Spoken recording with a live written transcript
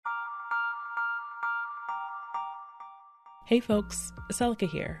Hey folks, Aselika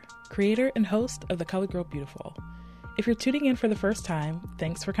here, creator and host of The Colored Girl Beautiful. If you're tuning in for the first time,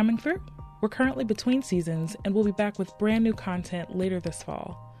 thanks for coming through. We're currently between seasons and we'll be back with brand new content later this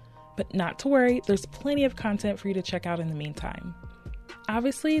fall. But not to worry, there's plenty of content for you to check out in the meantime.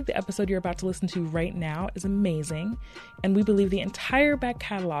 Obviously, the episode you're about to listen to right now is amazing, and we believe the entire back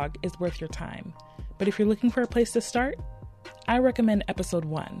catalog is worth your time. But if you're looking for a place to start, I recommend episode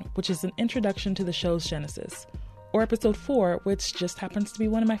 1, which is an introduction to the show's genesis, or episode 4, which just happens to be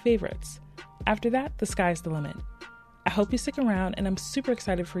one of my favorites. After that, the sky's the limit. I hope you stick around, and I'm super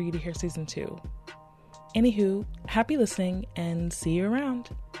excited for you to hear season 2. Anywho, happy listening, and see you around.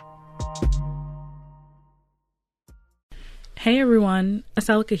 Hey everyone,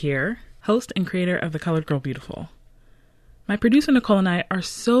 Aselika here, host and creator of The Colored Girl Beautiful. My producer Nicole and I are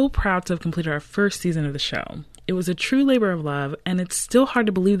so proud to have completed our first season of the show. It was a true labor of love, and it's still hard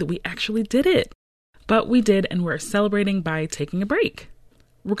to believe that we actually did it. But we did, and we're celebrating by taking a break.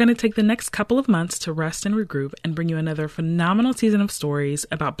 We're going to take the next couple of months to rest and regroup and bring you another phenomenal season of stories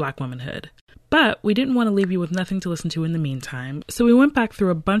about Black womanhood. But we didn't want to leave you with nothing to listen to in the meantime, so we went back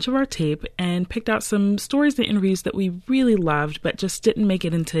through a bunch of our tape and picked out some stories and interviews that we really loved but just didn't make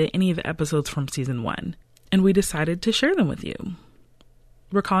it into any of the episodes from season 1. And we decided to share them with you.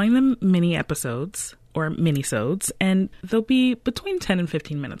 We're calling them mini episodes, or minisodes, and they'll be between 10 and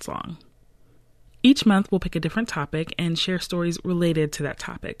 15 minutes long. Each month, we'll pick a different topic and share stories related to that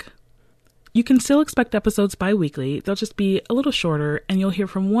topic. You can still expect episodes bi-weekly. They'll just be a little shorter, and you'll hear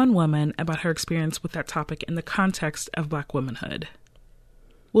from one woman about her experience with that topic in the context of Black womanhood.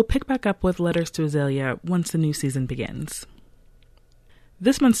 We'll pick back up with Letters to Azalea once the new season begins.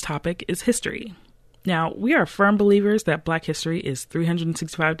 This month's topic is history. Now, we are firm believers that Black history is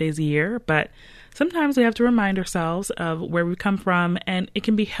 365 days a year, but sometimes we have to remind ourselves of where we come from, and it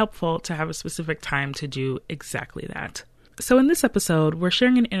can be helpful to have a specific time to do exactly that. So in this episode, we're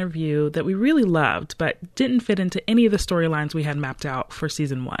sharing an interview that we really loved, but didn't fit into any of the storylines we had mapped out for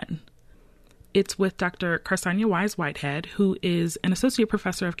season 1. It's with Dr. Carsanya Wise Whitehead, who is an associate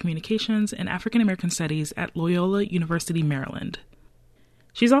professor of communications and African American studies at Loyola University, Maryland.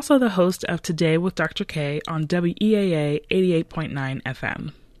 She's also the host of Today with Dr. K on WEAA 88.9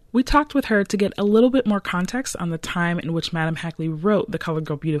 FM. We talked with her to get a little bit more context on the time in which Madam Hackley wrote The Colored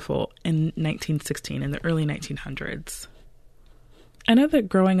Girl Beautiful in 1916, in the early 1900s. I know that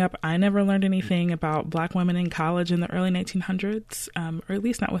growing up, I never learned anything about Black women in college in the early 1900s, or at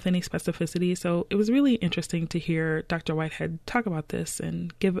least not with any specificity, so it was really interesting to hear Dr. Whitehead talk about this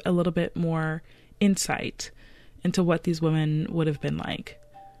and give a little bit more insight into what these women would have been like.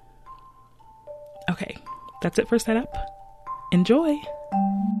 Okay, that's it for setup. Enjoy!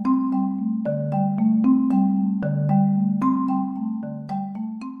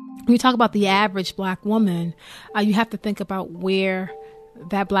 When you talk about the average Black woman, you have to think about where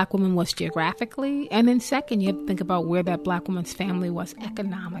that Black woman was geographically. And then second, you have to think about where that Black woman's family was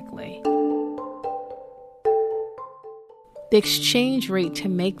economically. The exchange rate to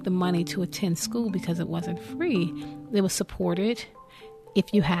make the money to attend school, because it wasn't free, it was supported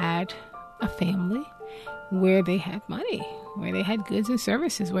if you had a family where they had money, where they had goods and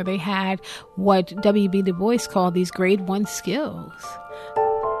services, where they had what W.B. Du Bois called these grade 1 skills.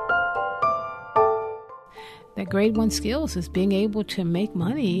 That grade 1 skills is being able to make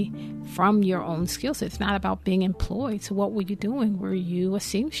money from your own skill set. It's not about being employed. So what were you doing? Were you a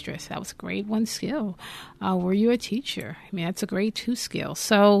seamstress? That was a grade 1 skill. Were you a teacher? I mean, that's a grade 2 skill.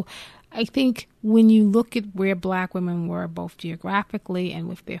 So I think when you look at where Black women were, both geographically and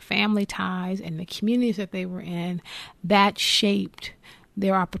with their family ties and the communities that they were in, that shaped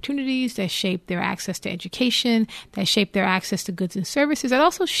their opportunities, that shaped their access to education, that shaped their access to goods and services, that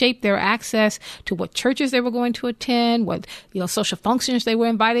also shaped their access to what churches they were going to attend, what social functions they were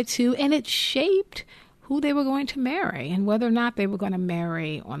invited to, and it shaped who they were going to marry and whether or not they were going to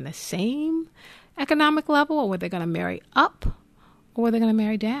marry on the same economic level, or whether they're going to marry up, or whether they're going to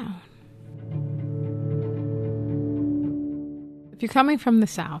marry down. If you're coming from the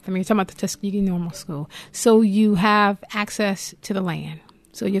South, you're talking about the Tuskegee Normal School, so you have access to the land.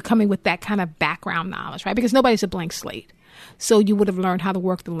 So you're coming with that kind of background knowledge, right? Because nobody's a blank slate. So you would have learned how to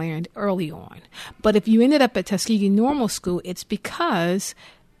work the land early on. But if you ended up at Tuskegee Normal School, it's because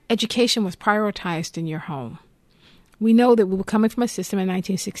education was prioritized in your home. We know that we were coming from a system in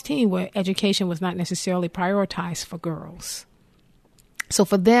 1916 where education was not necessarily prioritized for girls. So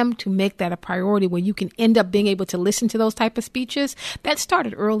for them to make that a priority where you can end up being able to listen to those type of speeches, that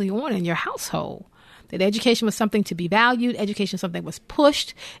started early on in your household. that education was something to be valued, education was something that was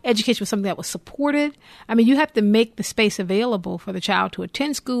pushed, education was something that was supported. I mean, you have to make the space available for the child to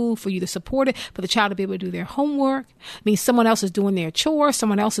attend school, for you to support it, for the child to be able to do their homework. I mean, someone else is doing their chores,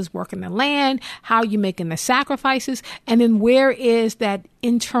 someone else is working the land. How are you making the sacrifices? And then where is that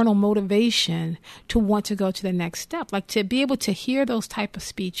internal motivation to want to go to the next step? Like to be able to hear those type of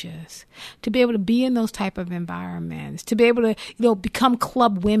speeches, to be able to be in those type of environments, to be able to, become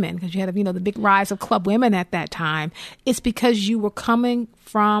club women, because you had, the big rise of club women at that time. It's because you were coming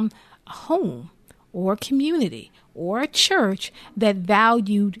from a home or a community or a church that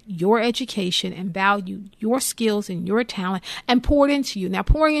valued your education and valued your skills and your talent and poured into you. Now,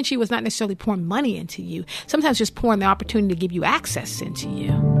 pouring into you was not necessarily pouring money into you. Sometimes just pouring the opportunity to give you access into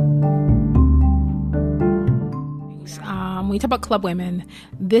you. When you talk about club women,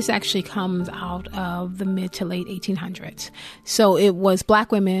 this actually comes out of the mid to late 1800s. So it was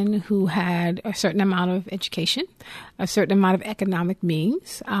Black women who had a certain amount of education, a certain amount of economic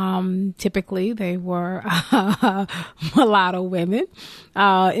means. Typically, they were mulatto women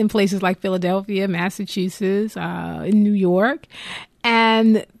in places like Philadelphia, Massachusetts, in New York.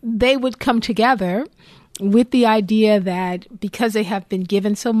 And they would come together with the idea that because they have been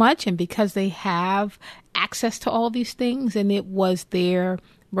given so much and because they have access to all these things, and it was their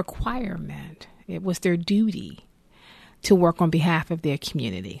requirement, it was their duty to work on behalf of their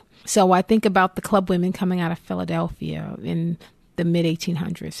community. So I think about the club women coming out of Philadelphia in the mid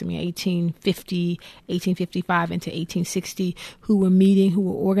 1800s, 1850, 1855 into 1860, who were meeting, who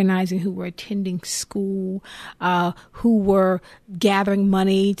were organizing, who were attending school, who were gathering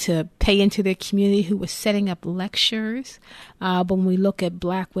money to pay into their community, who were setting up lectures. But when we look at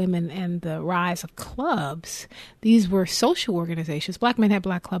Black women and the rise of clubs, these were social organizations. Black men had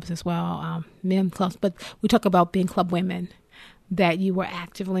Black clubs as well, men clubs, but we talk about being club women, that you were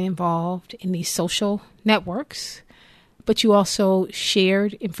actively involved in these social networks, but you also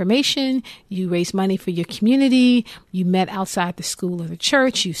shared information, you raised money for your community, you met outside the school or the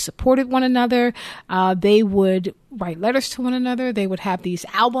church, you supported one another. They would write letters to one another. They would have these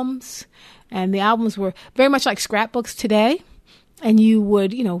albums, and the albums were very much like scrapbooks today. And you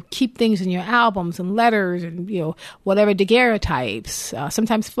would, keep things in your albums and letters and, whatever daguerreotypes,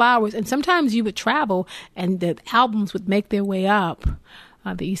 sometimes flowers. And sometimes you would travel and the albums would make their way up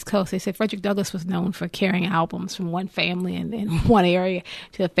the East Coast. They say Frederick Douglass was known for carrying albums from one family in one area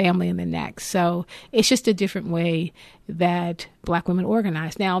to a family in the next. So it's just a different way that Black women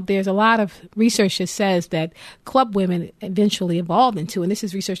organized. Now, there's a lot of research that says that club women eventually evolved into, and this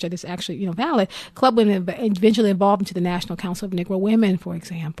is research that is actually, valid, club women eventually evolved into the National Council of Negro Women, for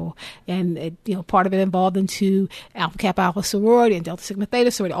example. And, part of it evolved into Alpha Kappa Alpha sorority and Delta Sigma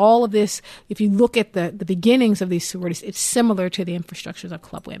Theta sorority. All of this, if you look at the beginnings of these sororities, it's similar to the infrastructures of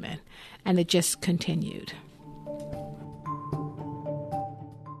club women, and it just continued.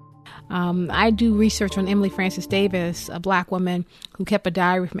 I do research on Emily Frances Davis, a Black woman who kept a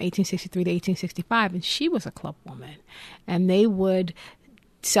diary from 1863 to 1865, and she was a club woman. And they would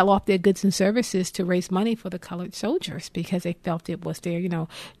sell off their goods and services to raise money for the colored soldiers because they felt it was their,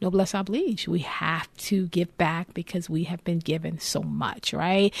 noblesse oblige. We have to give back because we have been given so much,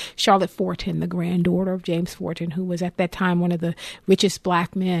 right? Charlotte Fortin, the granddaughter of James Fortin, who was at that time one of the richest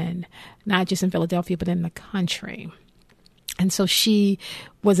Black men, not just in Philadelphia, but in the country. And so she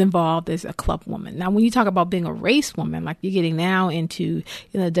was involved as a club woman. Now, when you talk about being a race woman, like you're getting now into,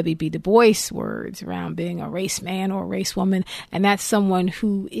 W.B. Du Bois words around being a race man or a race woman, and that's someone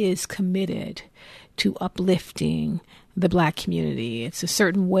who is committed to uplifting the Black community. It's a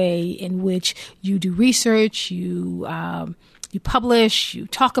certain way in which you do research, you publish, you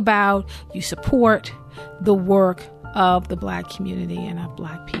talk about, you support the work of the Black community and of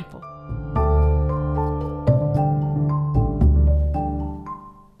Black people.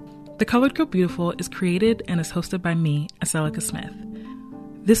 The Colored Girl Beautiful is created and is hosted by me, Aselika Smith.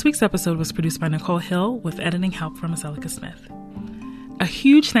 This week's episode was produced by Nicole Hill with editing help from Aselika Smith. A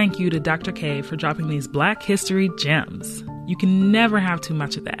huge thank you to Dr. K for dropping these Black history gems. You can never have too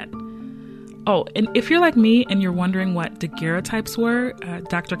much of that. Oh, and if you're like me and you're wondering what daguerreotypes were,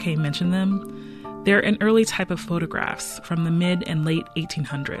 Dr. K mentioned them. They're an early type of photographs from the mid and late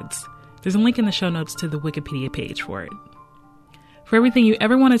 1800s. There's a link in the show notes to the Wikipedia page for it. For everything you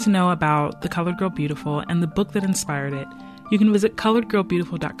ever wanted to know about The Colored Girl Beautiful and the book that inspired it, you can visit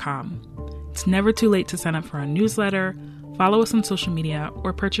coloredgirlbeautiful.com. It's never too late to sign up for our newsletter, follow us on social media,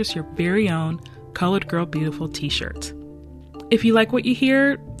 or purchase your very own Colored Girl Beautiful t-shirt. If you like what you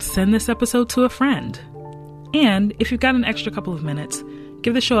hear, send this episode to a friend. And if you've got an extra couple of minutes,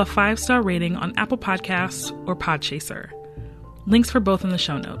 give the show a 5-star rating on Apple Podcasts or Podchaser. Links for both in the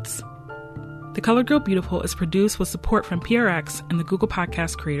show notes. The Colored Girl Beautiful is produced with support from PRX and the Google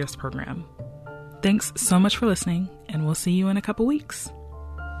Podcast Creators Program. Thanks so much for listening, and we'll see you in a couple weeks.